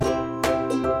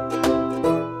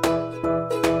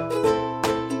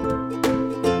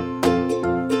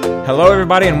Hello,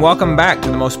 everybody, and welcome back to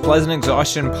the Most Pleasant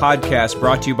Exhaustion podcast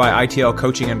brought to you by ITL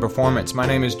Coaching and Performance. My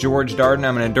name is George Darden.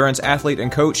 I'm an endurance athlete and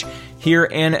coach here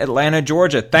in Atlanta,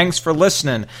 Georgia. Thanks for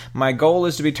listening. My goal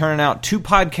is to be turning out 2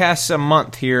 podcasts a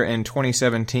month here in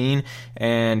 2017,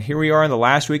 and here we are in the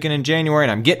last weekend in January,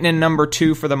 and I'm getting in number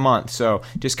 2 for the month, so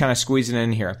just kind of squeezing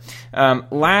in here.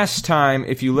 Last time,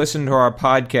 if you listened to our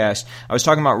podcast, I was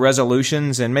talking about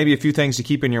resolutions and maybe a few things to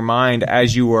keep in your mind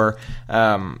as you were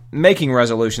making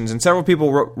resolutions, and several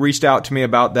people reached out to me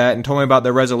about that and told me about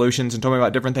their resolutions and told me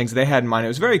about different things they had in mind. It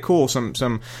was very cool, some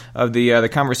of the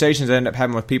conversations I ended up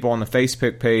having with people on the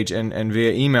Facebook page and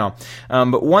via email.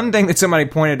 But one thing that somebody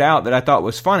pointed out that I thought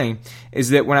was funny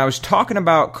is that when I was talking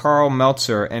about Karl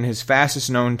Meltzer and his fastest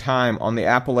known time on the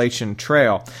Appalachian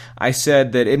Trail, I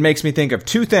said that it makes me think of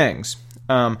 2 things.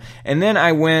 And then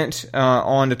I went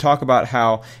on to talk about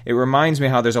how it reminds me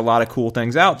how there's a lot of cool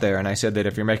things out there. And I said that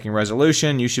if you're making a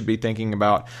resolution, you should be thinking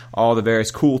about all the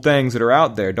various cool things that are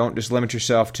out there. Don't just limit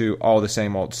yourself to all the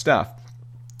same old stuff.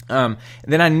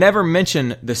 Then I never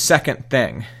mentioned the second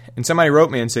thing. And somebody wrote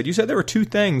me and said, you said there were 2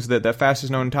 things that the fastest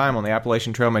known time on the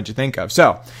Appalachian Trail made you think of.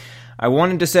 So I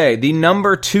wanted to say the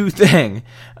number 2 thing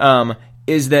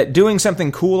is that doing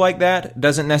something cool like that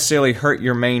doesn't necessarily hurt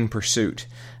your main pursuit.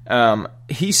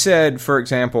 He said, for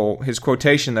example, his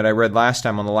quotation that I read last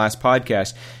time on the last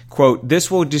podcast, quote, "This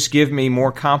will just give me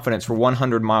more confidence for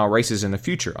 100-mile races in the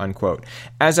future," unquote.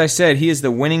 As I said, he is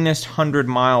the winningest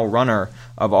 100-mile runner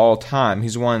of all time.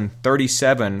 He's won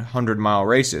 37 100-mile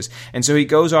races. And so he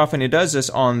goes off and he does this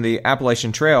on the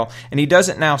Appalachian Trail, and he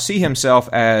doesn't now see himself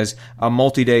as a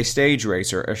multi-day stage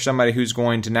racer or somebody who's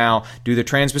going to now do the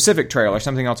Trans-Pacific Trail or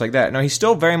something else like that. No, he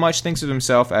still very much thinks of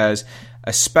himself as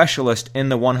a specialist in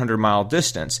the 100-mile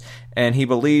distance, and he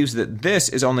believes that this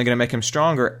is only going to make him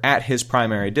stronger at his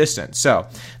primary distance. So,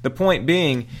 the point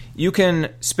being, you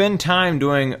can spend time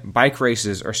doing bike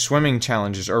races or swimming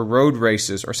challenges or road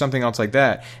races or something else like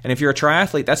that, and if you're a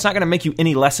triathlete, that's not going to make you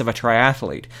any less of a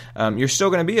triathlete. You're still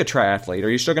going to be a triathlete, or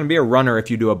you're still going to be a runner if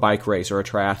you do a bike race or a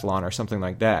triathlon or something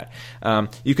like that.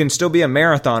 You can still be a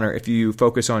marathoner if you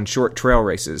focus on short trail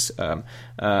races.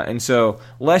 And so,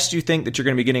 lest you think that you're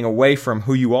going to be getting away from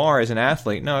who you are as an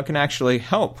athlete, no, it can actually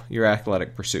help your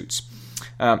athletic pursuits.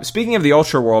 Speaking of the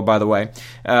ultra world, by the way,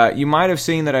 you might have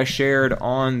seen that I shared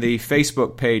on the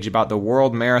Facebook page about the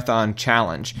World Marathon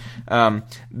Challenge.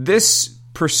 This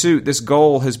pursuit, this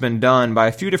goal has been done by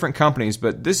a few different companies,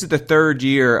 but this is the 3rd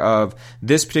year of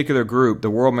this particular group, the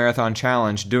World Marathon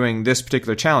Challenge, doing this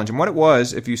particular challenge. And what it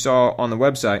was, if you saw on the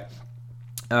website,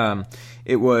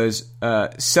 it was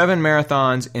 7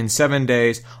 marathons in 7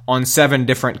 days on 7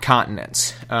 different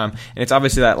continents. And it's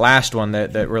obviously that last one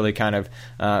that really kind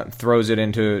of throws it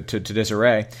into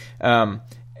disarray.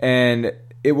 And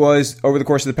it was over the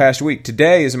course of the past week.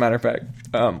 Today, as a matter of fact,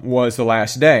 was the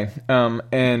last day.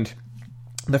 And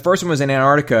the first one was in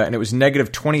Antarctica, and it was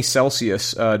negative 20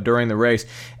 Celsius during the race.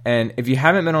 And if you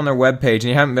haven't been on their webpage and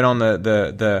you haven't been on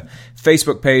the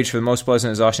Facebook page for the Most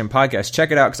Pleasant Exhaustion podcast,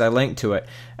 check it out because I linked to it.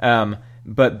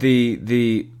 But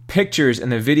the pictures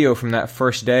and the video from that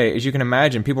first day, as you can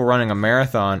imagine, people running a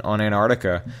marathon on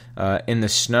Antarctica in the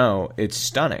snow, it's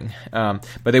stunning. But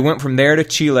they went from there to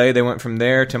Chile, they went from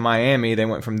there to Miami, they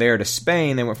went from there to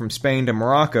Spain, they went from Spain to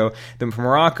Morocco, then from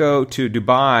Morocco to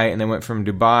Dubai, and they went from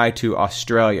Dubai to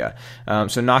Australia.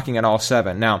 So knocking at all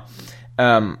 7. Now,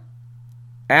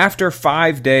 after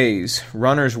 5 days,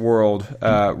 Runner's World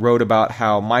wrote about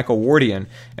how Michael Wardian,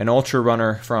 an ultra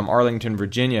runner from Arlington,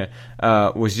 Virginia,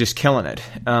 was just killing it.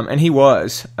 And he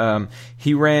was.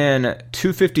 He ran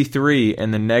 2:53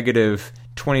 in the negative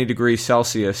 20 degrees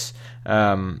Celsius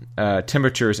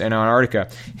temperatures in Antarctica.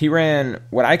 He ran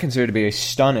what I consider to be a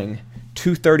stunning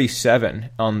 2:37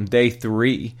 on day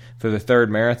 3 for the 3rd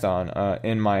marathon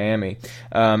in Miami,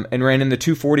 and ran in the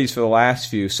 2:40s for the last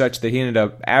few, such that he ended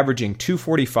up averaging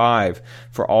 2:45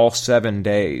 for all 7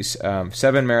 days.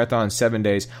 7 marathons, 7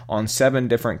 days on 7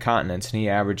 different continents, and he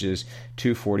averages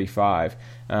 2:45.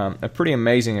 A pretty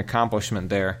amazing accomplishment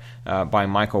there by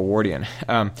Michael Wardian.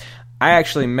 I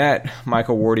actually met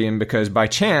Michael Wardian because by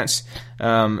chance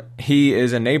he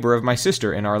is a neighbor of my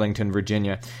sister in Arlington,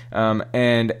 Virginia.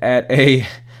 And at a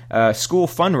school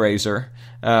fundraiser,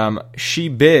 she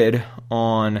bid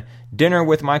on dinner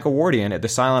with Michael Wardian at the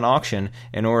silent auction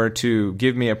in order to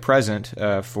give me a present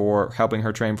for helping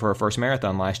her train for her first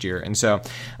marathon last year. And so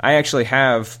I actually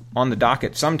have on the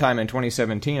docket sometime in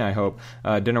 2017, I hope,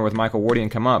 dinner with Michael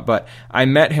Wardian come up. But I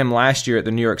met him last year at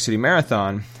the New York City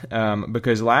Marathon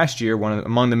because last year,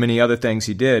 among the many other things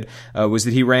he did was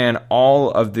that he ran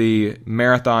all of the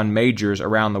marathon majors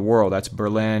around the world. That's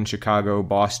Berlin, Chicago,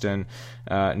 Boston,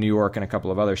 New York, and a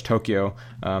couple of others, Tokyo,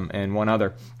 and one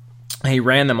other. He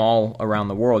ran them all around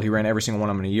the world. He ran every single one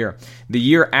of them in a year. The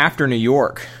year after New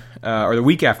York, or the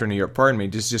week after New York, pardon me,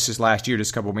 just this last year, just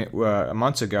a couple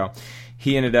months ago,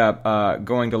 he ended up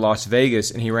going to Las Vegas,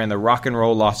 and he ran the Rock and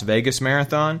Roll Las Vegas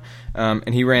Marathon,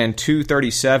 and he ran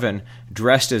 2:37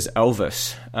 dressed as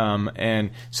Elvis,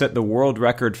 and set the world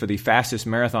record for the fastest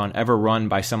marathon ever run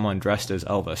by someone dressed as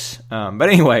Elvis. But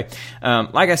anyway,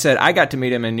 like I said, I got to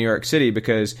meet him in New York City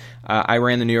because I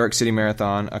ran the New York City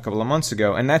Marathon a couple of months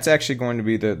ago, and that's actually going to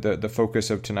be the focus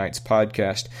of tonight's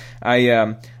podcast.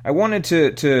 I wanted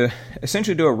to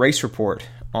essentially do a race report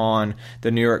on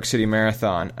the New York City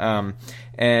Marathon.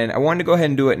 And I wanted to go ahead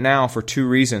and do it now for two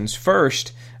reasons.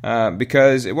 First,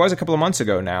 because it was a couple of months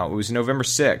ago now. It was November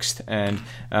 6th, and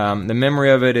the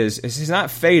memory of it is not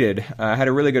faded. I had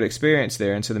a really good experience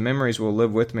there, and so the memories will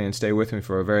live with me and stay with me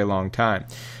for a very long time.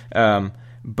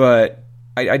 But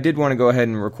I did want to go ahead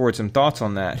and record some thoughts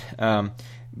on that.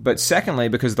 But secondly,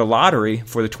 because the lottery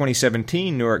for the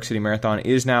 2017 New York City Marathon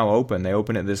is now open. They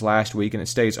opened it this last week, and it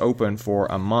stays open for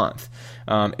a month.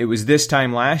 It was this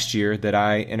time last year that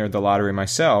I entered the lottery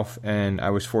myself, and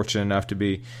I was fortunate enough to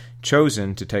be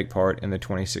chosen to take part in the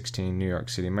 2016 New York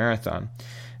City Marathon.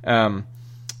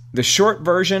 The short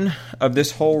version of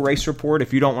this whole race report,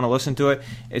 if you don't want to listen to it,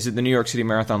 is that the New York City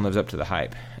Marathon lives up to the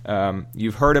hype.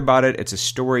 You've heard about it. It's a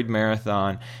storied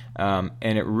marathon,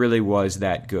 and it really was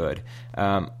that good.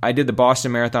 I did the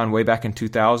Boston Marathon way back in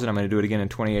 2000. I'm going to do it again in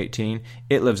 2018.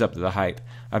 It lives up to the hype.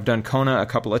 I've done Kona a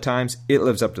couple of times. It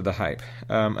lives up to the hype.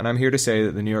 And I'm here to say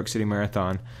that the New York City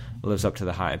Marathon lives up to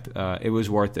the hype. It was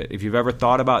worth it. If you've ever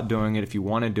thought about doing it, if you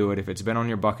want to do it, if it's been on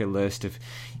your bucket list, if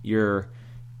your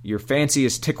fancy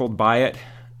is tickled by it,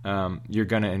 you're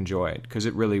going to enjoy it because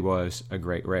it really was a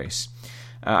great race.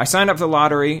 I signed up for the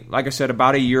lottery, like I said,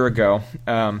 about a year ago.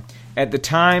 At the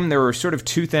time, there were sort of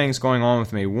two things going on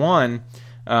with me. One,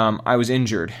 I was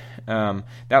injured. That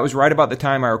was right about the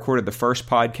time I recorded the first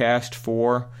podcast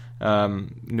for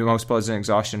Most Pleasant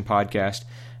Exhaustion podcast.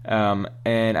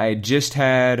 And I had just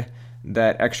had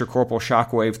that extracorporeal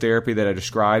shockwave therapy that I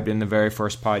described in the very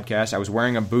first podcast. I was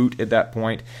wearing a boot at that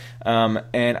point,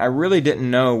 and I really didn't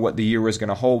know what the year was going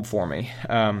to hold for me.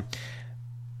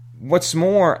 What's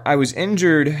more, I was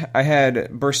injured. I had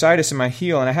bursitis in my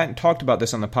heel, and I hadn't talked about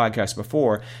this on the podcast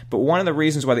before, but one of the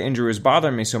reasons why the injury was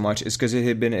bothering me so much is because it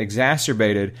had been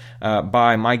exacerbated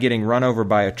by my getting run over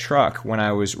by a truck when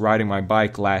I was riding my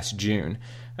bike last June.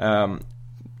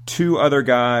 Two other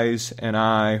guys and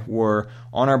I were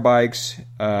on our bikes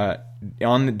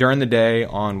during the day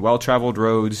on well-traveled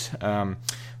roads,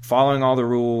 following all the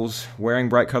rules, wearing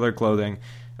bright-colored clothing,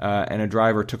 and a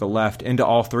driver took a left into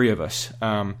all three of us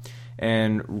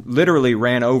and literally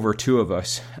ran over two of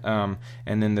us, and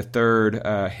then the third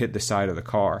hit the side of the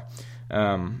car.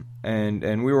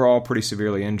 And we were all pretty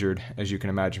severely injured, as you can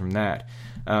imagine from that.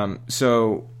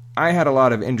 So I had a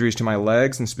lot of injuries to my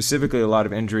legs, and specifically a lot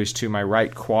of injuries to my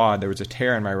right quad. There was a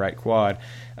tear in my right quad,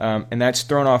 and that's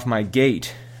thrown off my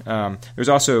gait. There's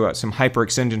also some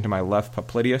hyperextension to my left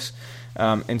popliteus,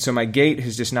 and so my gait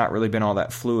has just not really been all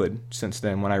that fluid since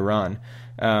then when I run,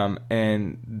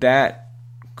 and that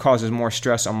causes more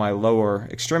stress on my lower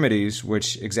extremities,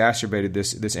 which exacerbated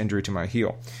this injury to my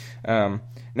heel.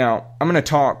 Now, I'm going to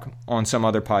talk on some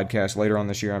other podcast later on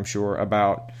this year, I'm sure,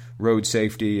 about road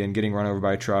safety and getting run over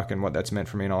by a truck and what that's meant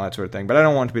for me and all that sort of thing. But I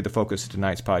don't want it to be the focus of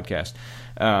tonight's podcast.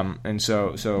 And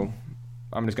so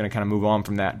I'm just going to kind of move on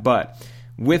from that. But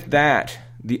with that,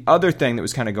 the other thing that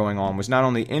was kind of going on was not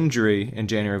only injury in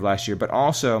January of last year, but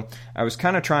also I was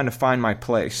kind of trying to find my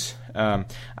place. I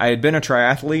had been a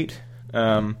triathlete,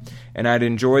 and I'd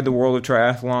enjoyed the world of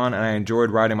triathlon, and I enjoyed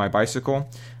riding my bicycle.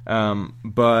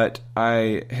 But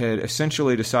I had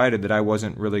essentially decided that I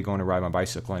wasn't really going to ride my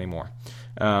bicycle anymore.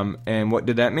 And what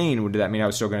did that mean? Did that mean I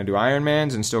was still going to do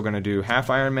Ironmans and still going to do half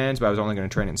Ironmans, but I was only going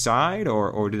to train inside?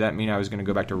 Or did that mean I was going to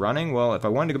go back to running? Well, if I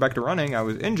wanted to go back to running, I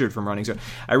was injured from running, so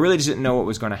I really just didn't know what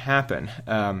was going to happen.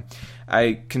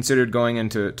 I considered going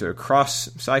into cross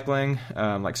cycling,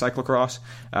 like cyclocross.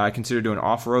 I considered doing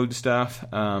off-road stuff,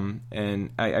 and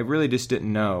I really just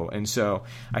didn't know. And so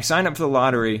I signed up for the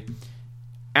lottery.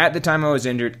 At the time I was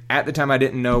injured, at the time I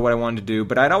didn't know what I wanted to do,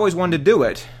 but I'd always wanted to do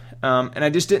it. and I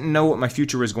just didn't know what my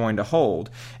future was going to hold.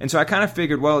 And so I kind of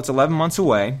figured, well, it's 11 months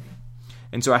away,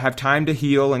 and so I have time to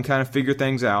heal and kind of figure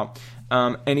things out.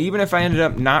 And even if I ended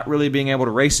up not really being able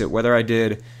to race it, whether I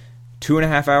did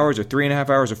 2.5 hours or 3.5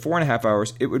 hours or 4.5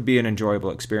 hours, it would be an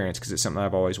enjoyable experience because it's something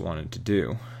I've always wanted to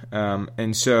do.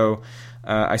 And so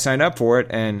I signed up for it,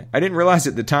 and I didn't realize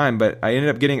at the time, but I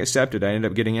ended up getting accepted. I ended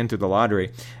up getting in through the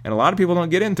lottery, and a lot of people don't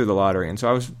get in through the lottery, and so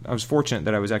I was fortunate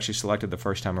that I was actually selected the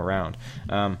first time around.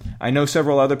 I know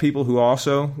several other people who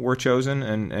also were chosen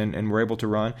and were able to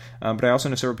run, but I also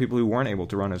know several people who weren't able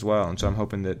to run as well, and so I'm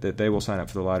hoping that they will sign up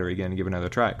for the lottery again and give it another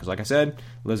try, because like I said, it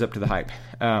lives up to the hype.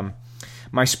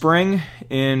 My spring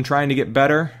in trying to get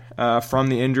better from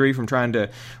the injury, from trying to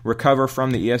recover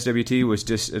from the ESWT, was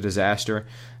just a disaster.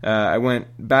 I went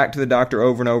back to the doctor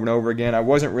over and over and over again. I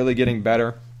wasn't really getting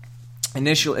better.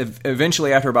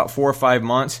 Eventually, after about 4 or 5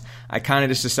 months, I kind of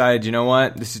just decided, you know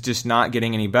what, this is just not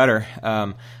getting any better.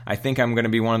 I think I'm going to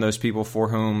be one of those people for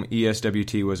whom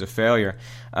ESWT was a failure.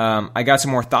 I got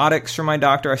some orthotics from my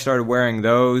doctor. I started wearing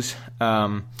those.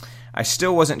 I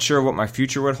still wasn't sure what my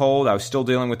future would hold. I was still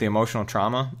dealing with the emotional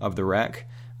trauma of the wreck.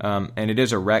 And it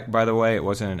is a wreck, by the way. It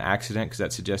wasn't an accident, because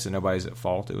that suggests that nobody's at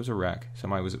fault. It was a wreck.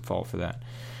 Somebody was at fault for that.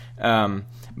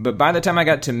 But by the time I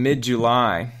got to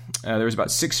mid-July, there was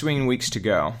about 6 swinging weeks to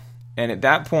go. And at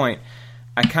that point,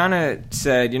 I kind of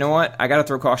said, you know what? I got to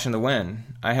throw caution to the wind.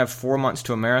 I have 4 months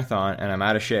to a marathon, and I'm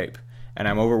out of shape, and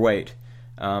I'm overweight.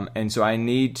 And so I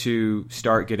need to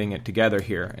start getting it together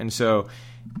here. And so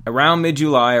around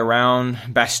mid-July, around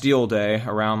Bastille Day,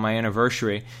 around my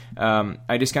anniversary,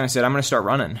 I just kind of said, I'm going to start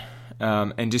running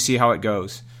and just see how it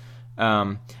goes.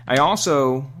 I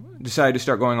also decided to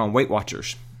start going on Weight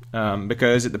Watchers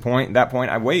because at that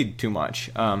point, I weighed too much.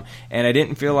 And I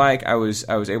didn't feel like I was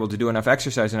able to do enough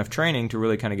exercise, enough training to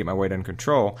really kind of get my weight under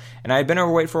control. And I had been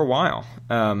overweight for a while.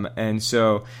 And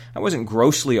so I wasn't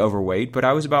grossly overweight, but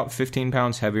I was about 15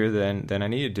 pounds heavier than I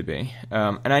needed to be.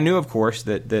 And I knew, of course,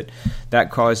 that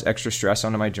caused extra stress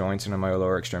onto my joints and on my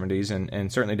lower extremities,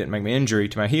 and certainly didn't make my injury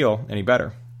to my heel any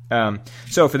better.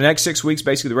 So for the next 6 weeks,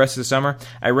 basically the rest of the summer,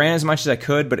 I ran as much as I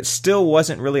could, but it still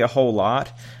wasn't really a whole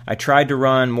lot. I tried to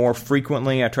run more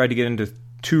frequently. I tried to get into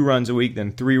 2 runs a week,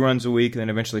 then 3 runs a week, then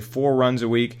eventually 4 runs a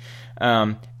week.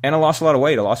 And I lost a lot of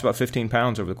weight. I lost about 15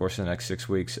 pounds over the course of the next 6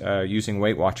 weeks using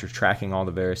Weight Watchers, tracking all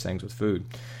the various things with food.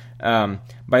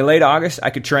 By late August,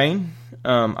 I could train.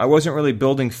 I wasn't really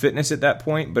building fitness at that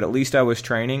point, but at least I was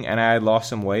training, and I had lost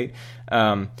some weight.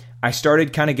 I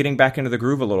started kind of getting back into the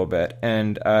groove a little bit,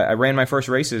 and I ran my first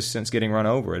races since getting run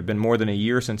over. It had been more than a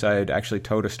year since I had actually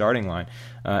towed a starting line,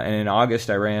 and in August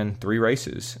I ran 3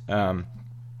 races. At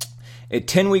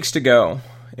 10 weeks to go,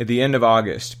 at the end of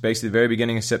August, basically the very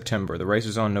beginning of September, the race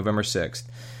was on November 6th,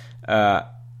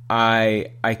 I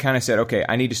kind of said, okay,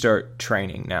 I need to start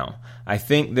training now. I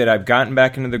think that I've gotten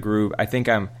back into the groove. I think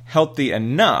I'm healthy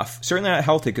enough, certainly not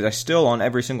healthy because I still on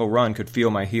every single run could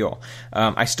feel my heel.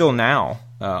 I still now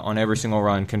on every single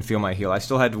run can feel my heel. I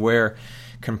still had to wear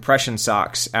compression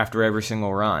socks after every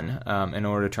single run in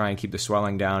order to try and keep the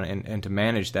swelling down and to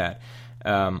manage that.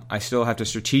 I still have to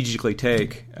strategically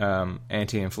take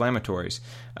anti-inflammatories.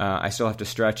 I still have to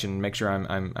stretch and make sure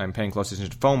I'm paying close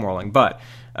attention to foam rolling. But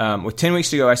with 10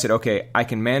 weeks to go, I said, okay, I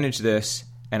can manage this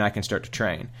and I can start to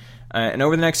train. And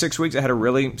over the next 6 weeks, I had a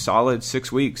really solid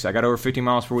 6 weeks. I got over 50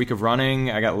 miles per week of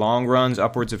running. I got long runs,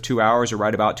 upwards of 2 hours or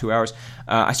right about 2 hours.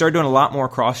 I started doing a lot more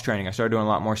cross-training. I started doing a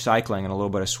lot more cycling and a little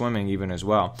bit of swimming even as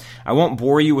well. I won't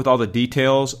bore you with all the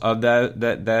details of that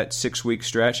 6-week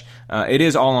stretch. It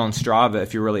is all on Strava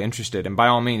if you're really interested. And by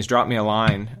all means, drop me a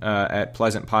line at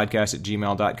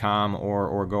pleasantpodcast@gmail.com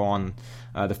or go on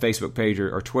the Facebook page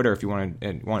or Twitter if you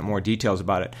want more details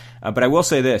about it. But I will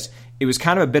say this. It was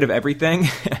kind of a bit of everything.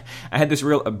 I had this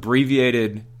real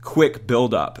abbreviated, quick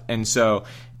build-up. And so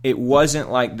it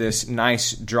wasn't like this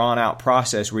nice, drawn-out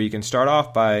process where you can start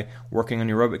off by working on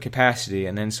your aerobic capacity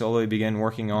and then slowly begin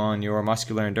working on your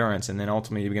muscular endurance and then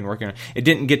ultimately you begin working on it. I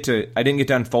didn't get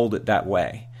to unfold it that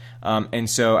way. And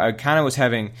so I kind of was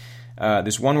having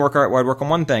this one workout where I'd work on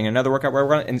one thing, another workout where I'd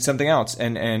work on something else,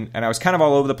 and I was kind of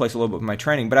all over the place a little bit with my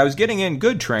training, but I was getting in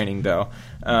good training though,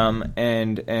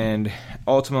 and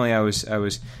ultimately I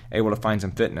was able to find some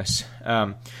fitness.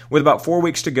 With about 4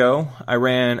 weeks to go, I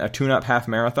ran a tune-up half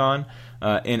marathon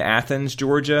in Athens,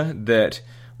 Georgia, that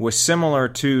was similar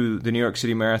to the New York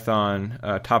City Marathon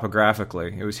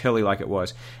topographically. It was hilly like it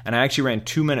was, and I actually ran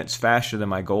 2 minutes faster than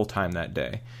my goal time that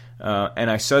day, and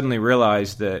I suddenly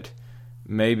realized that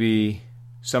maybe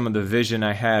some of the vision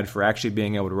I had for actually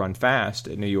being able to run fast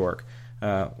at New York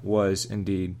was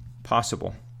indeed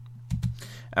possible.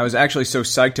 I was actually so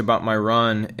psyched about my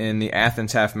run in the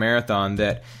Athens Half Marathon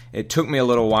that it took me a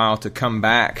little while to come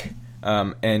back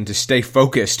and to stay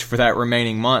focused for that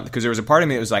remaining month, because there was a part of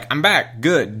me that was like, I'm back,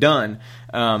 good, done.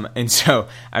 And so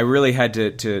I really had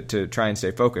to try and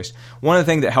stay focused. One of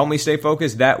the things that helped me stay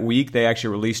focused, that week they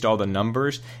actually released all the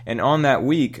numbers. And on that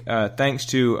week, thanks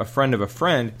to a friend of a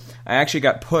friend, I actually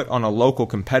got put on a local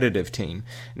competitive team.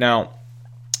 Now,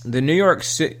 the New York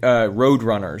City, Road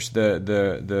Runners,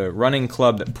 the running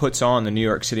club that puts on the New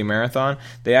York City Marathon,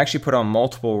 they actually put on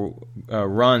multiple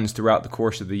runs throughout the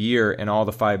course of the year in all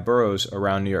the 5 boroughs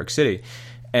around New York City.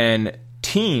 And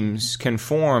teams can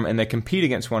form and they compete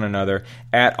against one another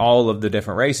at all of the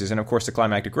different races. And of course, the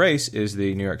climactic race is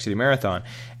the New York City Marathon.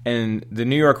 And the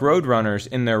New York Road Runners,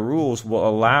 in their rules, will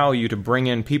allow you to bring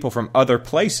in people from other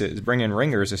places, bring in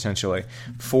ringers essentially,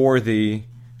 for the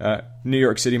New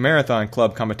York City Marathon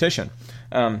Club competition.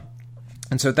 And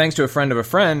so thanks to a friend of a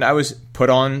friend, I was put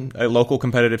on a local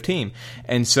competitive team.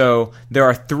 And so there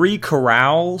are 3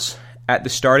 corrals at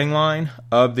the starting line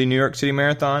of the New York City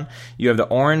Marathon. You have the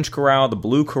orange corral, the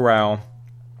blue corral,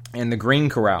 and the green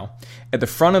corral. At the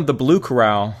front of the blue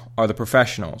corral are the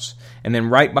professionals. And then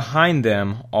right behind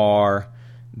them are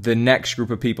the next group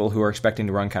of people who are expecting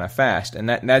to run kind of fast. And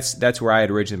that's where I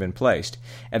had originally been placed.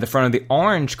 At the front of the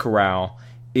orange corral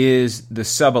is the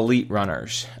sub-elite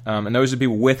runners. And those are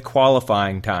people with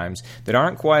qualifying times that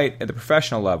aren't quite at the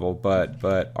professional level, but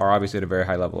are obviously at a very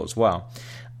high level as well.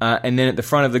 And then at the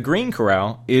front of the green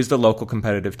corral is the local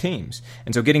competitive teams.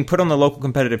 And so getting put on the local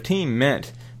competitive team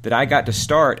meant that I got to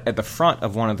start at the front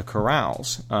of one of the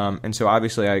corrals. And so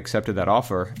obviously I accepted that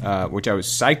offer, which I was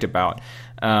psyched about.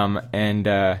 And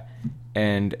I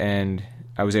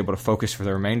was able to focus for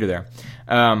the remainder there.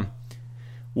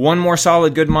 One more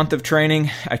solid good month of training.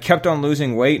 I kept on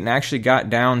losing weight and actually got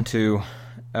down to,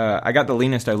 I got the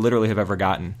leanest I literally have ever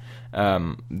gotten.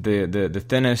 The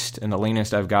thinnest and the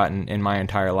leanest I've gotten in my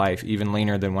entire life, even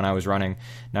leaner than when I was running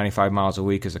 95 miles a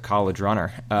week as a college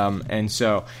runner. And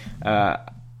so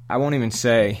I won't even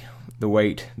say the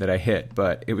weight that I hit,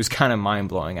 but it was kind of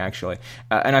mind-blowing actually.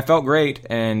 And I felt great,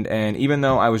 and even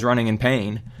though I was running in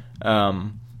pain,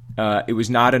 it was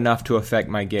not enough to affect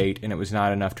my gait, and it was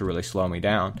not enough to really slow me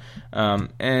down.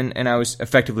 And I was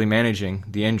effectively managing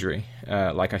the injury,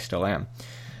 like I still am.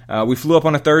 We flew up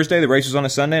on a Thursday, the race was on a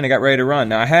Sunday, and I got ready to run.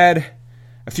 Now, I had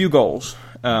a few goals.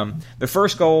 The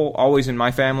first goal, always in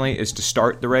my family, is to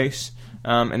start the race,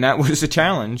 and that was a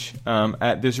challenge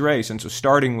at this race, and so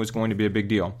starting was going to be a big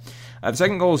deal. The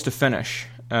second goal is to finish,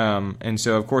 and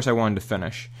so, of course, I wanted to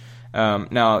finish.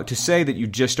 Now, to say that you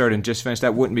just started and just finished,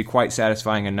 that wouldn't be quite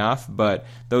satisfying enough, but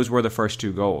those were the first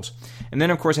 2 goals. And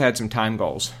then, of course, I had some time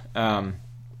goals.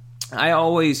 I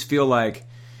always feel like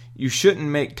you shouldn't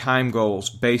make time goals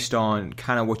based on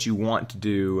kind of what you want to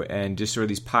do and just sort of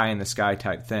these pie-in-the-sky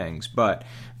type things. But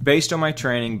based on my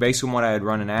training, based on what I had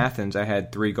run in Athens, I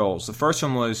had 3 goals. The first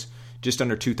one was just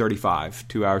under 2:35,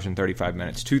 2 hours and 35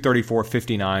 minutes.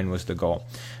 2:34:59 was the goal.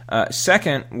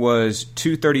 Second was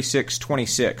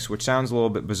 2:36:26, which sounds a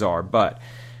little bit bizarre, but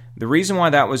the reason why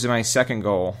that was my second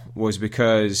goal was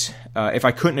because if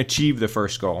I couldn't achieve the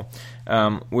first goal,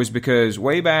 was because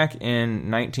way back in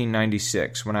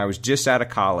 1996, when I was just out of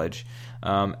college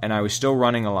and I was still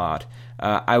running a lot,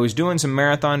 I was doing some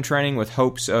marathon training with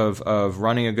hopes of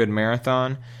running a good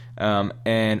marathon.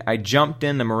 And I jumped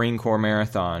in the Marine Corps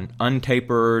Marathon,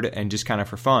 untapered and just kind of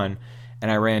for fun,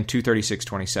 and I ran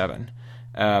 2:36:27.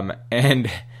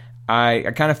 And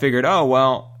I kind of figured, oh,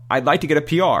 well, I'd like to get a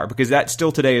PR, because that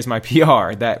still today is my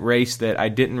PR, that race that I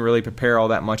didn't really prepare all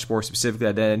that much for specifically,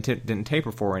 I didn't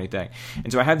taper for or anything.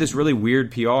 And so I had this really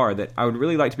weird PR that I would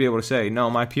really like to be able to say, no,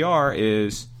 my PR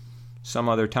is some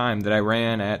other time that I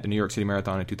ran at the New York City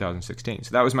Marathon in 2016.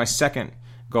 So that was my second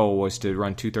goal, was to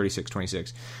run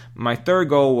 2:36:26. My third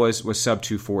goal was sub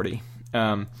 2:40.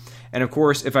 And of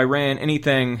course, if I ran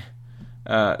anything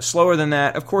slower than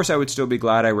that, of course I would still be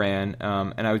glad I ran,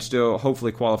 and I would still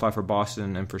hopefully qualify for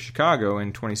Boston and for Chicago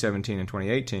in 2017 and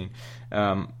 2018.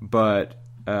 But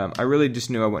I really just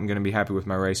knew I wasn't going to be happy with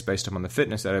my race based upon the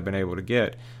fitness that I've been able to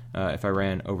get if I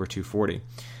ran over 2:40.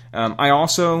 I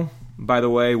also, by the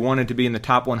way, wanted to be in the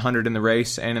top 100 in the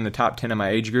race and in the top 10 in my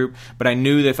age group, but I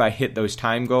knew that if I hit those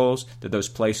time goals, that those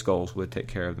place goals would take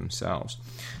care of themselves.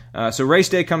 So race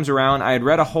day comes around. I had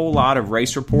read a whole lot of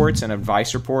race reports and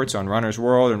advice reports on Runner's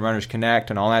World and Runners Connect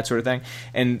and all that sort of thing.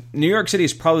 And New York City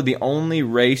is probably the only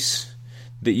race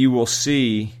that you will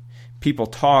see people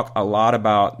talk a lot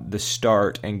about the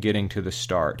start and getting to the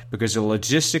start, because the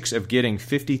logistics of getting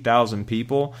 50,000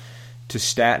 people to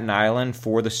Staten Island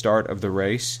for the start of the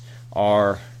race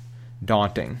are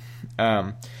daunting.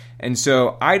 And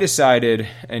so I decided,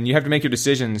 and you have to make your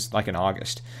decisions like in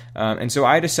August, and so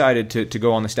I decided to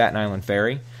go on the Staten Island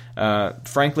Ferry.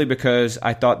 Frankly, because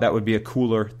I thought that would be a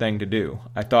cooler thing to do.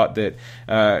 I thought that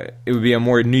it would be a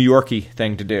more New Yorky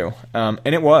thing to do. And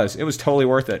it was. It was totally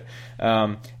worth it.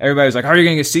 Everybody was like, how are you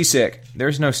going to get seasick?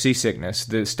 There's no seasickness.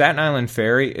 The Staten Island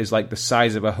Ferry is like the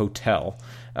size of a hotel.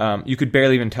 You could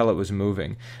barely even tell it was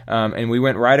moving. And we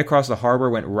went right across the harbor,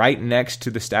 went right next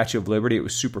to the Statue of Liberty. It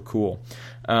was super cool.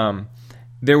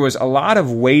 There was a lot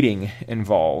of waiting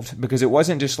involved because it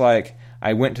wasn't just like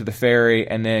I went to the ferry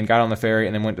and then got on the ferry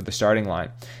and then went to the starting line.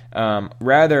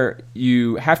 Rather,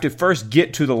 you have to first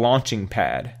get to the launching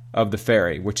pad of the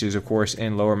ferry, which is, of course,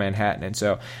 in Lower Manhattan. And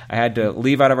so I had to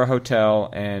leave out of our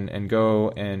hotel and go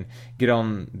and get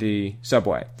on the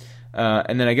subway.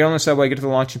 And then I get on the subway, get to the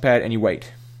launching pad, and you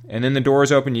wait. And then the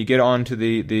doors open, you get onto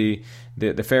the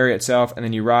ferry itself, and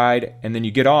then you ride, and then you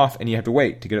get off, and you have to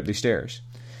wait to get up these stairs.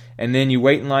 And then you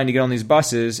wait in line to get on these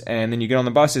buses, and then you get on the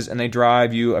buses, and they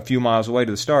drive you a few miles away to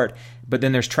the start. But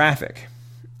then there's traffic.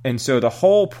 And so the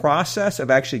whole process of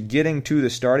actually getting to the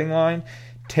starting line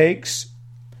takes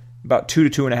about 2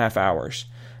 to 2.5 hours.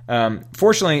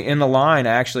 Fortunately, in the line,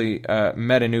 I actually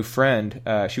met a new friend.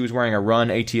 She was wearing a Run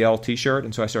ATL t-shirt,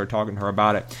 and so I started talking to her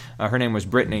about it. Her name was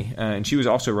Brittany, and she was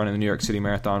also running the New York City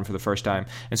Marathon for the first time.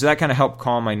 And so that kind of helped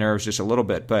calm my nerves just a little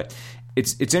bit. But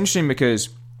it's interesting because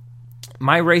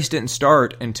my race didn't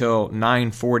start until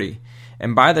 9:40,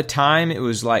 and by the time it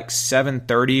was like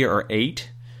 7:30 or 8,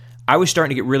 I was starting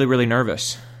to get really, really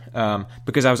nervous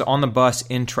because I was on the bus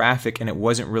in traffic and it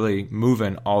wasn't really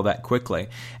moving all that quickly.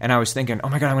 And I was thinking, oh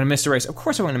my God, I'm going to miss the race. Of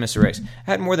course I'm going to miss the race.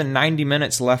 I had more than 90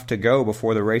 minutes left to go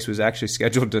before the race was actually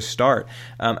scheduled to start.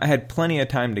 I had plenty of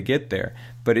time to get there,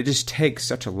 but it just takes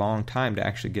such a long time to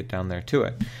actually get down there to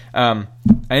it. I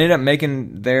ended up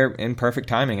making there in perfect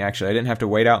timing, actually. I didn't have to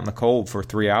wait out in the cold for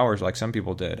 3 hours like some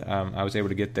people did. I was able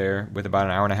to get there with about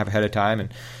an hour and a half ahead of time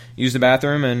and use the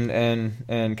bathroom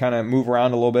and kind of move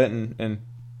around a little bit and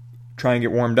try and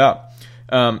get warmed up.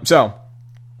 So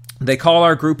they call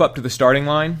our group up to the starting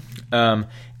line,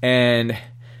 and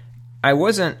I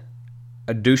wasn't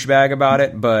a douchebag about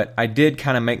it, but I did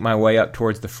kind of make my way up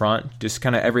towards the front. Just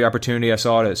kind of every opportunity I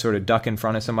saw to sort of duck in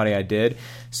front of somebody, I did,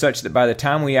 such that by the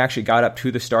time we actually got up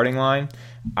to the starting line,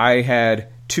 I had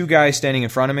 2 guys standing in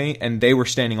front of me, and they were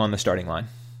standing on the starting line.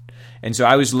 And so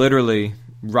I was literally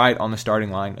right on the starting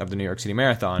line of the New York City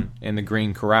Marathon in the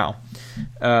Green Corral.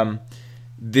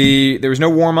 There was no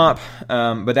warm-up,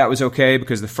 but that was okay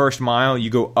because the first mile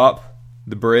you go up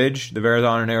the bridge, the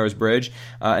Verrazano Narrows Bridge,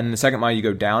 and the second mile you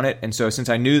go down it. And so since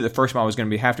I knew the first mile was going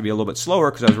to have to be a little bit slower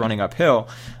because I was running uphill,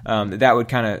 that would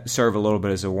kind of serve a little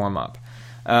bit as a warm-up.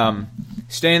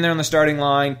 Staying there on the starting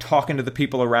line, talking to the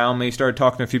people around me, started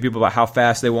talking to a few people about how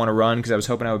fast they want to run because I was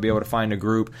hoping I would be able to find a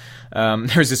group. There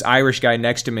was this Irish guy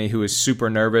next to me who was super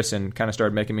nervous and kind of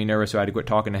started making me nervous, so I had to quit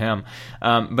talking to him.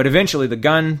 But eventually the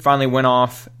gun finally went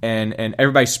off and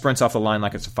everybody sprints off the line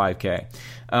like it's a 5K.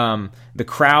 The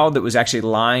crowd that was actually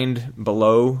lined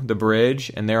below the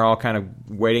bridge, and they're all kind of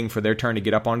waiting for their turn to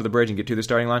get up onto the bridge and get to the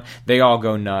starting line, they all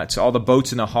go nuts. All the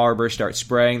boats in the harbor start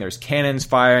spraying. There's cannons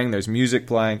firing. There's music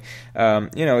playing.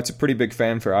 It's a pretty big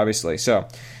fanfare, obviously. So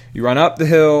you run up the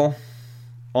hill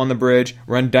on the bridge,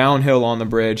 run downhill on the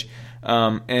bridge,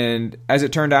 and as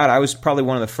it turned out, I was probably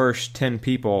one of the first 10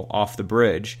 people off the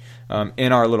bridge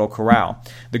in our little corral.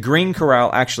 The Green Corral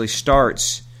actually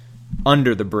starts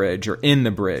under the bridge or in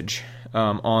the bridge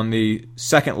on the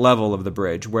second level of the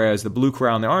bridge, whereas the Blue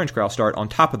Corral and the Orange Corral start on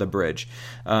top of the bridge.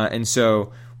 And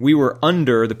so we were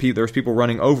under the people. There was people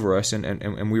running over us,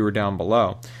 and we were down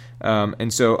below.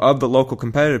 And so of the local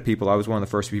competitive people, I was one of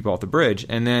the first people off the bridge.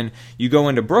 And then you go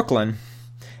into Brooklyn,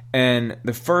 and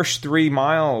the first 3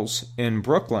 miles in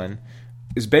Brooklyn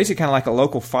is basically kind of like a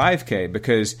local 5K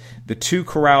because the 2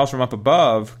 corrals from up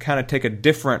above kind of take a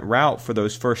different route for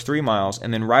those first 3 miles.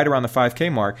 And then right around the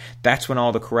 5K mark, that's when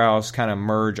all the corrals kind of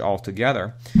merge all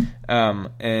together. And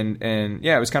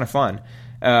yeah, it was kind of fun.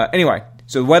 Anyway,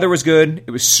 so the weather was good.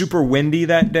 It was super windy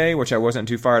that day, which I wasn't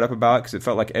too fired up about because it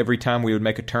felt like every time we would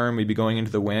make a turn, we'd be going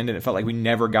into the wind, and it felt like we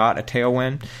never got a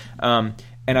tailwind.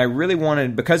 And I really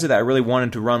wanted, because of that, I really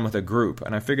wanted to run with a group.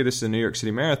 And I figured this is a New York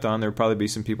City Marathon. There would probably be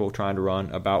some people trying to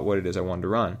run about what it is I wanted to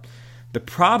run. The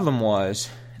problem was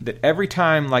that every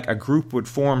time like a group would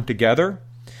form together,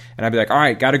 and I'd be like, all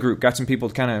right, got a group, got some people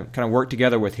to kind of work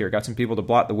together with here, got some people to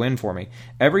blot the wind for me.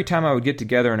 Every time I would get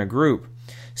together in a group,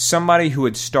 somebody who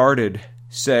had started,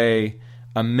 say,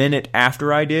 a minute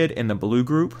after I did in the blue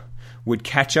group would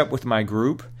catch up with my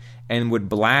group, and would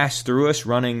blast through us,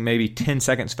 running maybe 10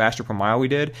 seconds faster per mile we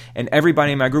did, and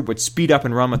everybody in my group would speed up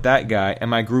and run with that guy, and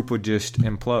my group would just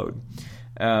implode.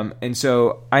 And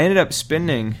so I ended up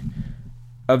spending,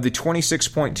 of the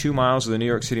 26.2 miles of the New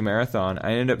York City Marathon,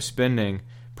 I ended up spending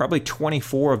probably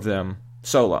 24 of them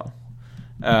solo.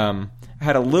 I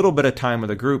had a little bit of time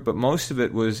with a group, but most of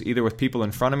it was either with people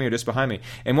in front of me or just behind me.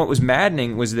 And what was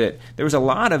maddening was that there was a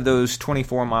lot of those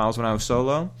 24 miles when I was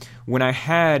solo, when I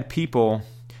had people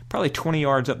probably 20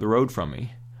 yards up the road from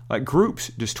me, like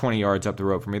groups just 20 yards up the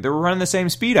road from me. They were running the same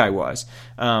speed I was.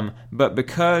 But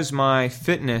because my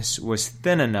fitness was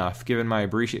thin enough, given my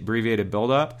abbreviated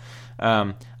buildup,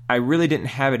 I really didn't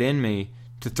have it in me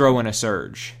to throw in a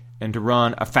surge and to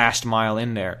run a fast mile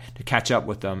in there to catch up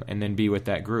with them and then be with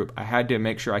that group. I had to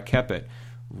make sure I kept it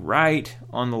right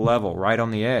on the level, right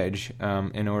on the edge,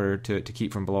 in order to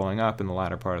keep from blowing up in the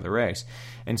latter part of the race.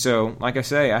 And so, like I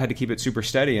say, I had to keep it super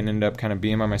steady and ended up kind of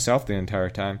being by myself the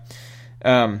entire time.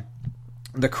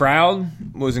 The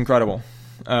crowd was incredible.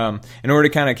 In order to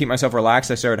kind of keep myself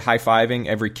relaxed, I started high-fiving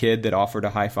every kid that offered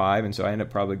a high five, and so I ended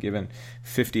up probably giving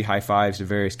 50 high fives to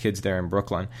various kids there in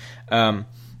Brooklyn.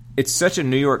 It's such a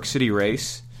New York City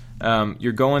race.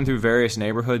 You're going through various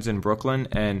neighborhoods in Brooklyn,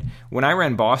 and when I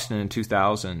ran Boston in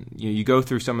 2000, you go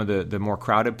through some of the more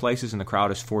crowded places, and the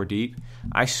crowd is 4 deep.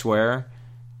 I swear,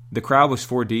 the crowd was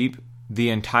 4 deep the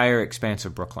entire expanse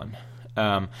of Brooklyn.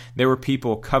 There were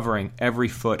people covering every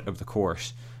foot of the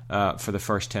course for the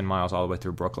first 10 miles all the way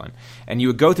through Brooklyn. And you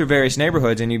would go through various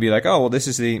neighborhoods and you'd be like, oh, well, this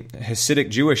is the Hasidic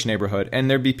Jewish neighborhood. And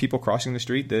there'd be people crossing the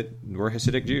street that were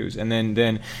Hasidic Jews. And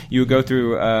then you would go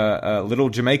through Little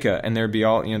Jamaica, and there'd be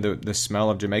all, the smell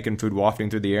of Jamaican food wafting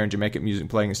through the air and Jamaican music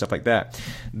playing and stuff like that.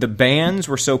 The bands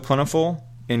were so plentiful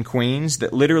in Queens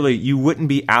that literally you wouldn't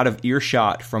be out of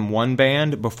earshot from one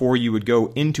band before you would go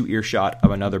into earshot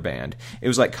of another band. It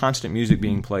was like constant music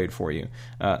being played for you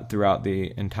throughout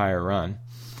the entire run.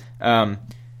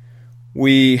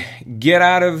 We get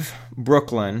out of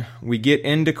Brooklyn, we get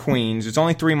into Queens. It's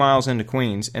only 3 miles into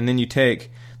Queens, and then you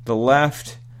take the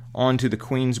left onto the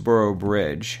Queensboro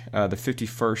Bridge, the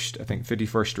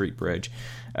 51st Street Bridge,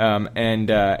 and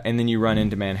then you run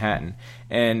into Manhattan.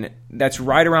 And that's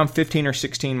right around 15 or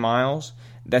 16 miles.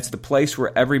 That's the place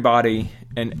where everybody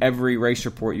and every race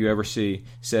report you ever see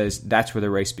says that's where the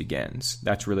race begins.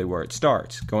 That's really where it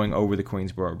starts, going over the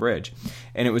Queensboro Bridge.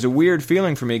 And it was a weird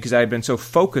feeling for me because I had been so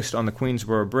focused on the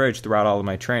Queensboro Bridge throughout all of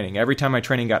my training. Every time my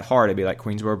training got hard, I'd be like,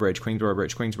 Queensboro Bridge, Queensboro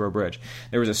Bridge, Queensboro Bridge.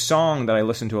 There was a song that I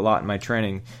listened to a lot in my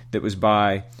training that was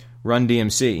by Run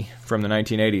DMC from the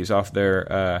 1980s off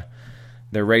their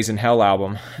Raising Hell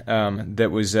album.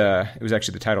 That was it was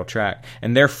actually the title track,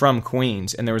 and they're from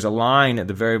Queens. And there was a line at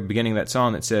the very beginning of that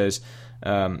song that says,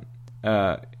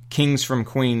 "Kings from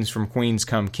Queens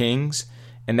come kings."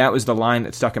 And that was the line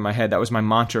that stuck in my head. That was my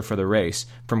mantra for the race.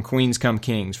 From Queens come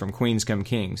kings, from Queens come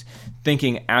kings.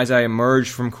 Thinking as I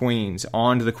emerged from Queens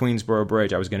onto the Queensboro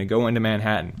Bridge, I was going to go into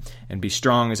Manhattan and be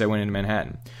strong as I went into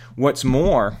Manhattan. What's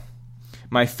more,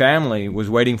 my family was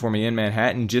waiting for me in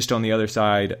Manhattan just on the other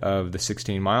side of the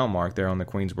 16-mile mark there on the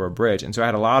Queensboro Bridge. And so I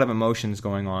had a lot of emotions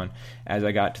going on as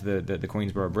I got to the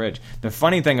Queensboro Bridge. The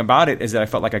funny thing about it is that I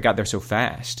felt like I got there so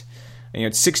fast. And,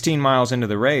 it's 16 miles into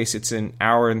the race. It's an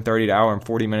hour and 30 to hour and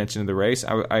 40 minutes into the race.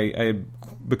 I had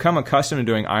become accustomed to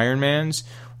doing Ironmans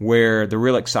where the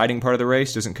real exciting part of the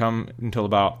race doesn't come until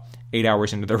about 8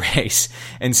 hours into the race.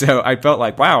 And so I felt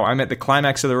like, wow, I'm at the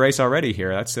climax of the race already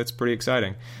here. That's pretty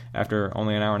exciting after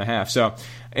only an hour and a half. So I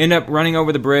ended up running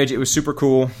over the bridge. It was super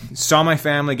cool. Saw my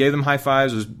family, gave them high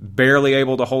fives, was barely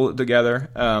able to hold it together.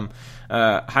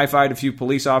 High-fived a few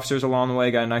police officers along the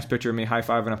way. Got a nice picture of me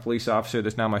high-fiving a police officer.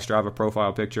 That's now my Strava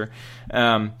profile picture.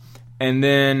 And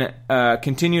then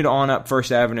continued on up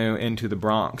First Avenue into the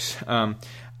Bronx.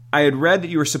 I had read that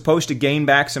you were supposed to gain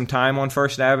back some time on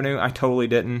First Avenue. I totally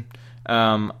didn't.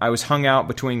 I was hung out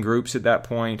between groups at that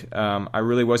point. I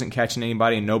really wasn't catching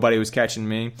anybody, and nobody was catching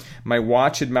me. My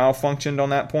watch had malfunctioned on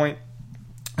that point.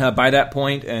 By that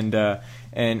point,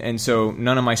 and so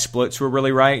none of my splits were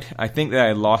really right. I think that I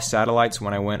had lost satellites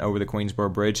when I went over the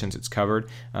Queensboro Bridge since it's covered,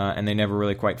 and they never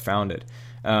really quite found it.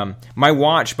 My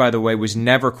watch, by the way, was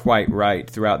never quite right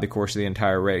throughout the course of the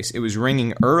entire race. It was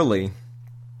ringing early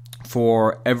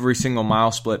for every single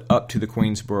mile split up to the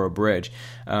Queensboro Bridge.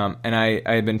 And I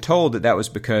had been told that was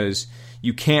because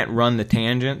you can't run the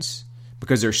tangents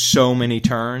because there's so many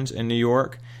turns in New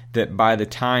York that by the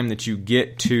time that you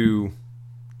get to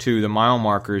the mile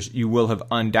markers, you will have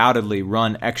undoubtedly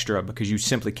run extra because you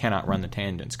simply cannot run the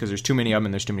tangents because there's too many of them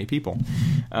and there's too many people.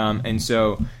 And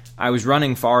so I was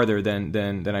running farther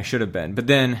than I should have been. But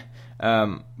then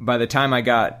By the time I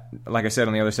got, like I said,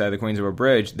 on the other side of the Queensboro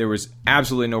Bridge, there was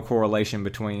absolutely no correlation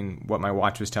between what my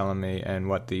watch was telling me and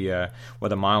what the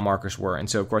mile markers were. And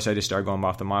so, of course, I just started going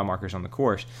off the mile markers on the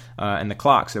course and the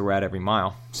clocks that were at every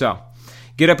mile. So,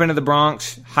 get up into the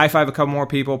Bronx, high-five a couple more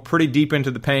people, pretty deep into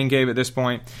the pain cave at this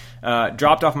point.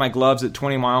 Dropped off my gloves at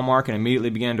 20-mile mark and immediately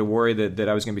began to worry that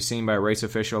I was going to be seen by a race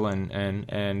official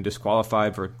and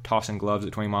disqualified for tossing gloves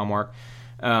at 20-mile mark.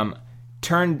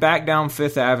 Turned back down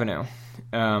Fifth Avenue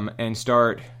and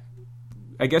start,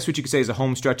 I guess what you could say is a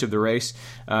home stretch of the race.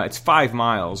 It's 5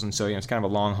 miles, and so it's kind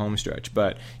of a long home stretch,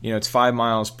 but it's 5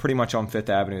 miles pretty much on Fifth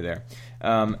Avenue there.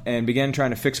 And began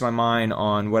trying to fix my mind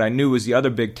on what I knew was the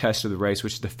other big test of the race,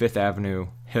 which is the Fifth Avenue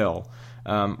hill.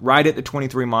 Right at the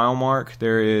 23-mile mark,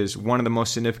 there is one of the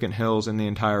most significant hills in the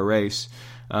entire race.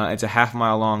 It's a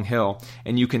half-mile long hill,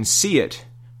 and you can see it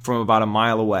from about a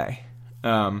mile away.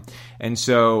 And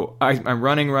so I'm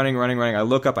running. I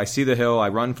look up, I see the hill, I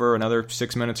run for another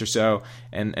 6 minutes or so,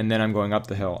 and then I'm going up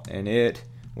the hill. And it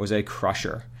was a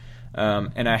crusher.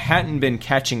 And I hadn't been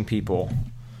catching people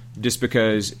just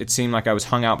because it seemed like I was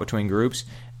hung out between groups.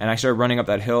 And I started running up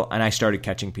that hill, and I started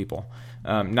catching people.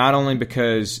 Not only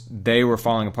because they were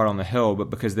falling apart on the hill,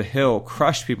 but because the hill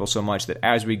crushed people so much that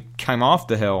as we came off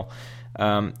the hill,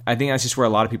 I think that's just where a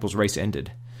lot of people's race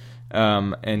ended.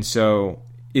 And so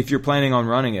if you're planning on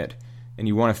running it and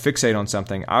you want to fixate on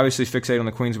something, obviously fixate on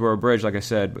the Queensboro Bridge, like I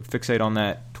said, but fixate on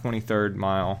that 23rd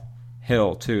mile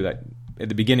hill too, that at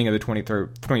the beginning of the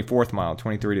 24th mile,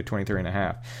 23 to 23 and a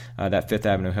half, that Fifth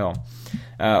Avenue hill.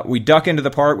 We duck into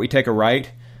the park, we take a right.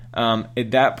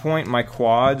 At that point, my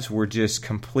quads were just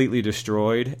completely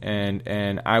destroyed,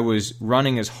 and I was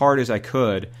running as hard as I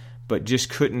could, but just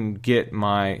couldn't get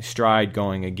my stride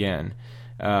going again.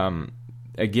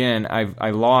 Again,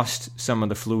 I lost some of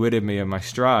the fluidity of my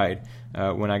stride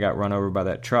when I got run over by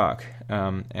that truck,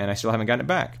 and I still haven't gotten it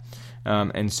back.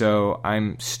 And so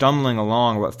I'm stumbling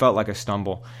along, what felt like a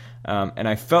stumble, and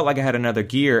I felt like I had another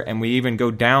gear, and we even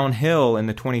go downhill in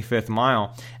the 25th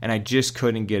mile, and I just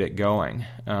couldn't get it going.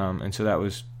 And so that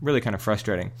was really kind of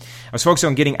frustrating. I was focused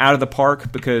on getting out of the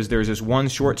park because there's this one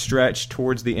short stretch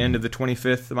towards the end of the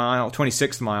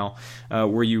 26th mile,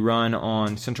 where you run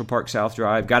on Central Park South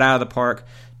Drive. Got out of the park,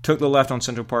 took the left on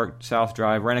Central Park South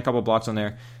Drive, ran a couple blocks on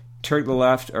there, took the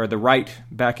left or the right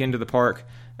back into the park,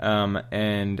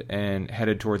 and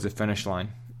headed towards the finish line.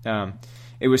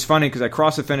 It was funny because I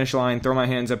crossed the finish line, throw my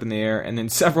hands up in the air, and then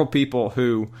several people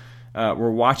who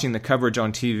were watching the coverage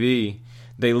on TV,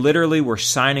 they literally were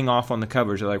signing off on the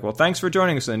coverage. They're like, well, thanks for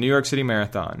joining us in the New York City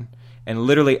Marathon. And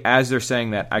literally, as they're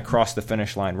saying that, I crossed the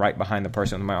finish line right behind the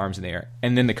person with my arms in the air.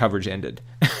 And then the coverage ended.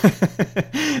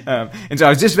 And so I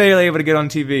was just barely able to get on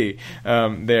TV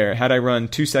there. Had I run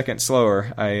 2 seconds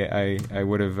slower, I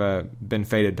would have been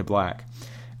faded to black.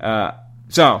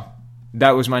 So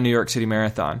that was my New York City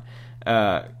Marathon.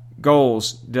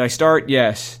 Goals. Did I start?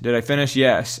 Yes. Did I finish?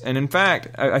 Yes. And in fact,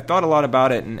 I thought a lot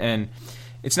about it, and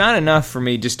it's not enough for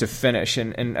me just to finish.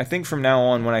 And I think from now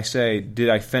on, when I say, did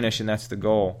I finish, and that's the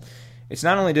goal, it's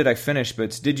not only did I finish, but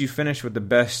it's did you finish with the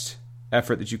best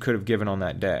effort that you could have given on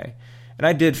that day. And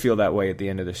I did feel that way at the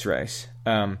end of this race.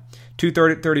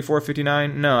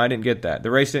 2:34:59, no, I didn't get that.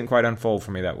 The race didn't quite unfold for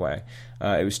me that way.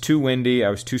 It was too windy. I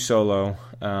was too solo.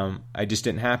 I just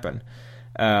didn't happen.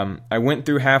 I went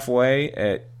through halfway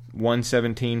at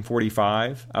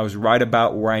 1:17:45. I was right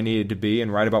about where I needed to be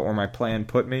and right about where my plan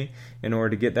put me in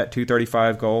order to get that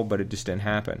 2:35 goal, but it just didn't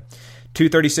happen.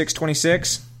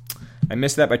 2:36:26, I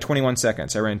missed that by 21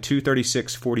 seconds. I ran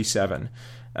 2:36:47.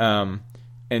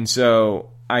 And so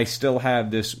I still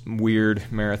have this weird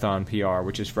marathon PR,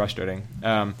 which is frustrating.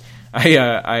 I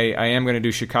am going to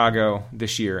do Chicago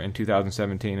this year in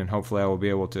 2017, and hopefully I will be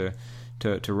able to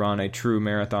run a true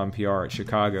marathon PR at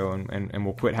Chicago, and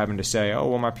we'll quit having to say, oh,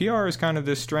 well, my PR is kind of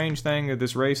this strange thing of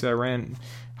this race that I ran.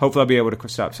 Hopefully I'll be able to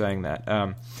stop saying that.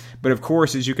 But of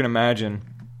course, as you can imagine,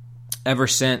 ever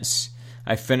since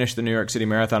I finished the New York City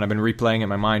Marathon, I've been replaying in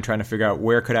my mind, trying to figure out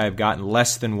where could I have gotten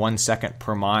less than 1 second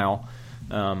per mile,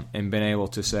 and been able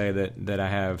to say that I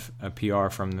have a PR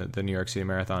from the New York City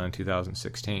Marathon in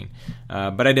 2016.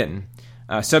 But I didn't.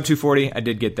 Sub 240, I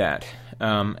did get that.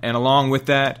 And along with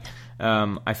that,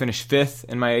 I finished 5th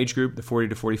in my age group, the 40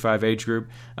 to 45 age group.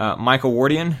 Michael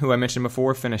Wardian, who I mentioned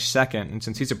before, finished 2nd, and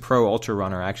since he's a pro ultra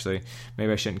runner, actually,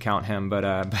 maybe I shouldn't count him,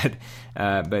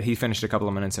 but he finished a couple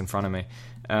of minutes in front of me,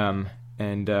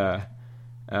 and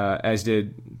as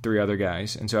did 3 other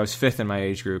guys, and so I was 5th in my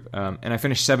age group, and I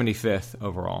finished 75th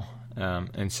overall,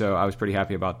 and so I was pretty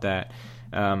happy about that.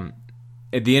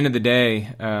 at the end of the day,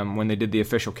 when they did the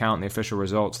official count and the official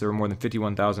results, there were more than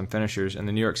 51,000 finishers in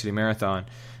the New York City Marathon.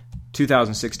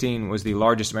 2016 was the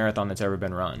largest marathon that's ever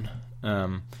been run.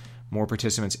 More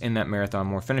participants in that marathon,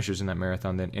 more finishers in that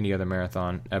marathon than any other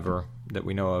marathon ever that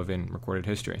we know of in recorded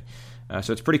history.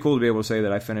 So it's pretty cool to be able to say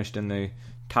that I finished in the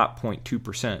top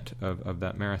 0.2% of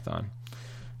that marathon.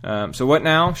 So what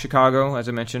now? Chicago, as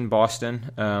I mentioned,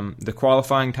 Boston. The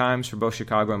qualifying times for both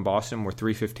Chicago and Boston were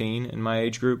 3:15 in my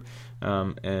age group.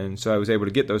 And so I was able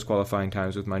to get those qualifying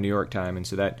times with my New York time. And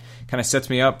so that kind of sets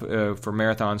me up for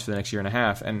marathons for the next year and a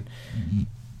half. And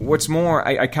what's more,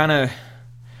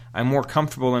 I'm more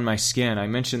comfortable in my skin. I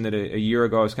mentioned that a year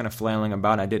ago I was kind of flailing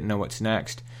about. I didn't know what's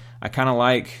next. I kind of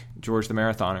like George the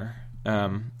Marathoner.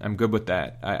 I'm good with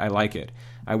that. I like it.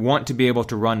 I want to be able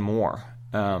to run more,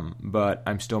 but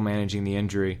I'm still managing the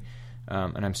injury,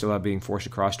 and I'm still being forced to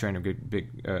cross-train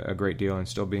a great deal, and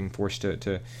still being forced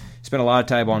to spend a lot of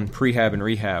time on prehab and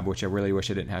rehab, which I really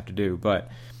wish I didn't have to do. But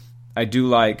I do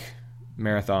like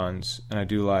marathons, and I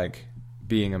do like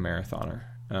being a marathoner,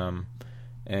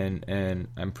 and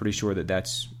I'm pretty sure that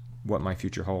that's what my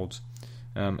future holds,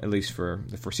 at least for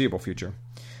the foreseeable future.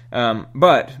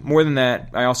 But more than that,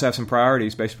 I also have some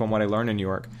priorities based upon what I learned in New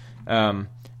York.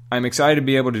 I'm excited to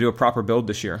be able to do a proper build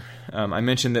this year. I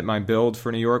mentioned that my build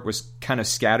for New York was kind of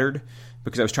scattered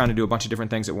because I was trying to do a bunch of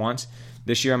different things at once.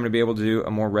 This year I'm going to be able to do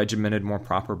a more regimented, more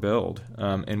proper build,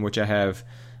 in which I have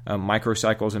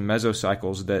microcycles and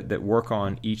mesocycles that work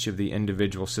on each of the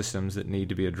individual systems that need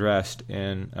to be addressed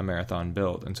in a marathon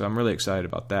build. And so I'm really excited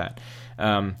about that.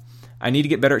 I need to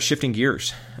get better at shifting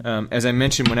gears. As I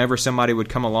mentioned, whenever somebody would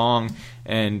come along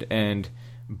and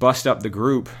bust up the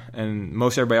group and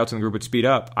most everybody else in the group would speed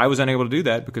up, I was unable to do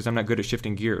that because I'm not good at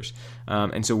shifting gears.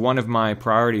 And so one of my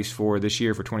priorities for this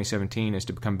year, for 2017, is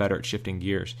to become better at shifting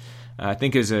gears. I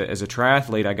think as a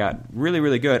triathlete, I got really,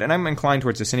 really good, and I'm inclined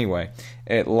towards this anyway,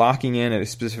 at locking in at a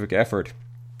specific effort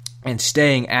and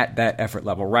staying at that effort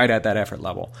level, right at that effort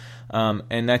level.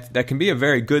 And that can be a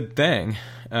very good thing,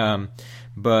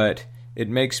 but it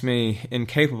makes me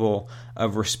incapable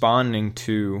of responding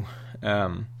to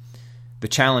the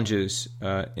challenges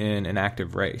in an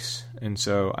active race. And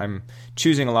so I'm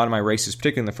choosing a lot of my races,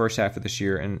 particularly in the first half of this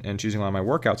year, and choosing a lot of my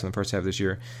workouts in the first half of this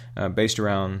year based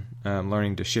around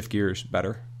learning to shift gears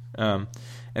better.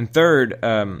 And third,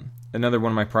 another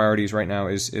one of my priorities right now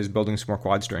is building some more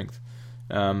quad strength.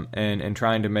 And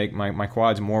trying to make my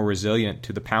quads more resilient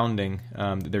to the pounding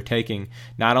that they're taking,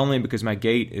 not only because my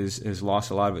gait is lost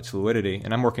a lot of its fluidity,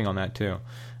 and I'm working on that too,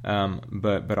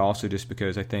 but also just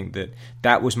because I think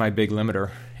that was my big limiter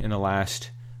in the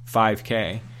last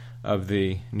 5K of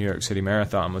the New York City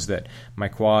Marathon, was that my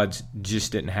quads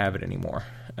just didn't have it anymore.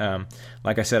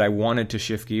 Like I said, I wanted to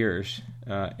shift gears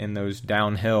in those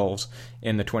downhills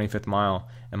in the 25th mile,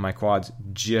 and my quads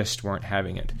just weren't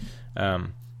having it.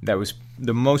 That was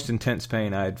the most intense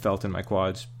pain I had felt in my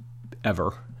quads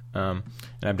ever. And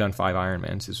I've done 5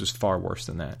 Ironmans. This was far worse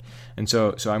than that. And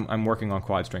so I'm working on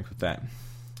quad strength with that.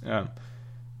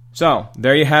 So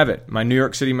there you have it, my New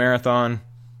York City Marathon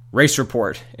race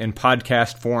report in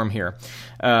podcast form here.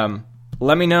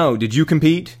 Let me know, did you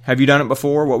compete? Have you done it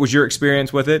before? What was your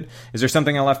experience with it? Is there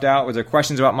something I left out? Was there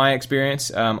questions about my experience?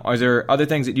 Are there other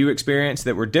things that you experienced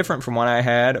that were different from what I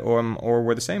had or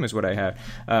were the same as what I had?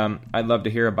 I'd love to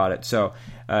hear about it. So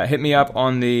hit me up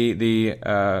on the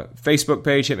Facebook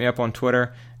page, hit me up on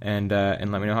Twitter, and let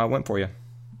me know how it went for you.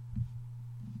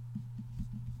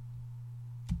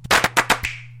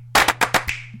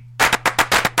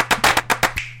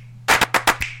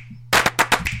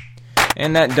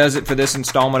 And that does it for this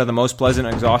installment of the Most Pleasant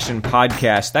Exhaustion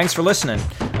podcast. Thanks for listening.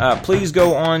 Please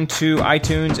go on to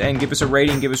iTunes and give us a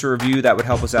rating, give us a review. That would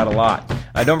help us out a lot.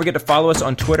 Don't forget to follow us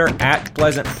on Twitter at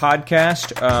Pleasant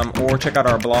Podcast, or check out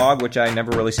our blog, which I never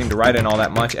really seem to write in all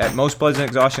that much, at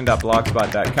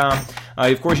mostpleasantexhaustion.blogspot.com.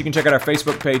 Of course, you can check out our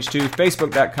Facebook page too,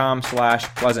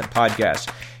 facebook.com/Pleasant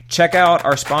Podcast. Check out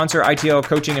our sponsor, ITL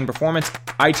Coaching and Performance,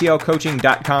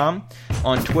 itlcoaching.com,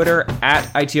 on Twitter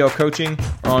at ITL Coaching,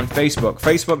 or on Facebook,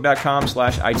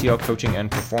 facebook.com/ITL Coaching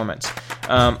and Performance.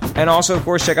 And also, of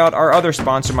course, check out our other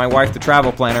sponsor, my wife, the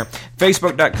Travel Planner,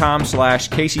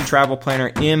 facebook.com/Casey Travel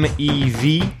Planner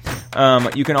MEV.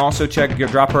 You can also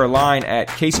drop her a line at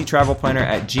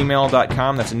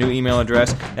caseytravelplanner@gmail.com. That's a new email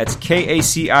address. That's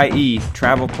KACIE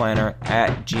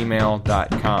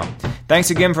travelplanner@gmail.com. Thanks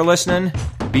again for listening.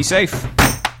 Be safe.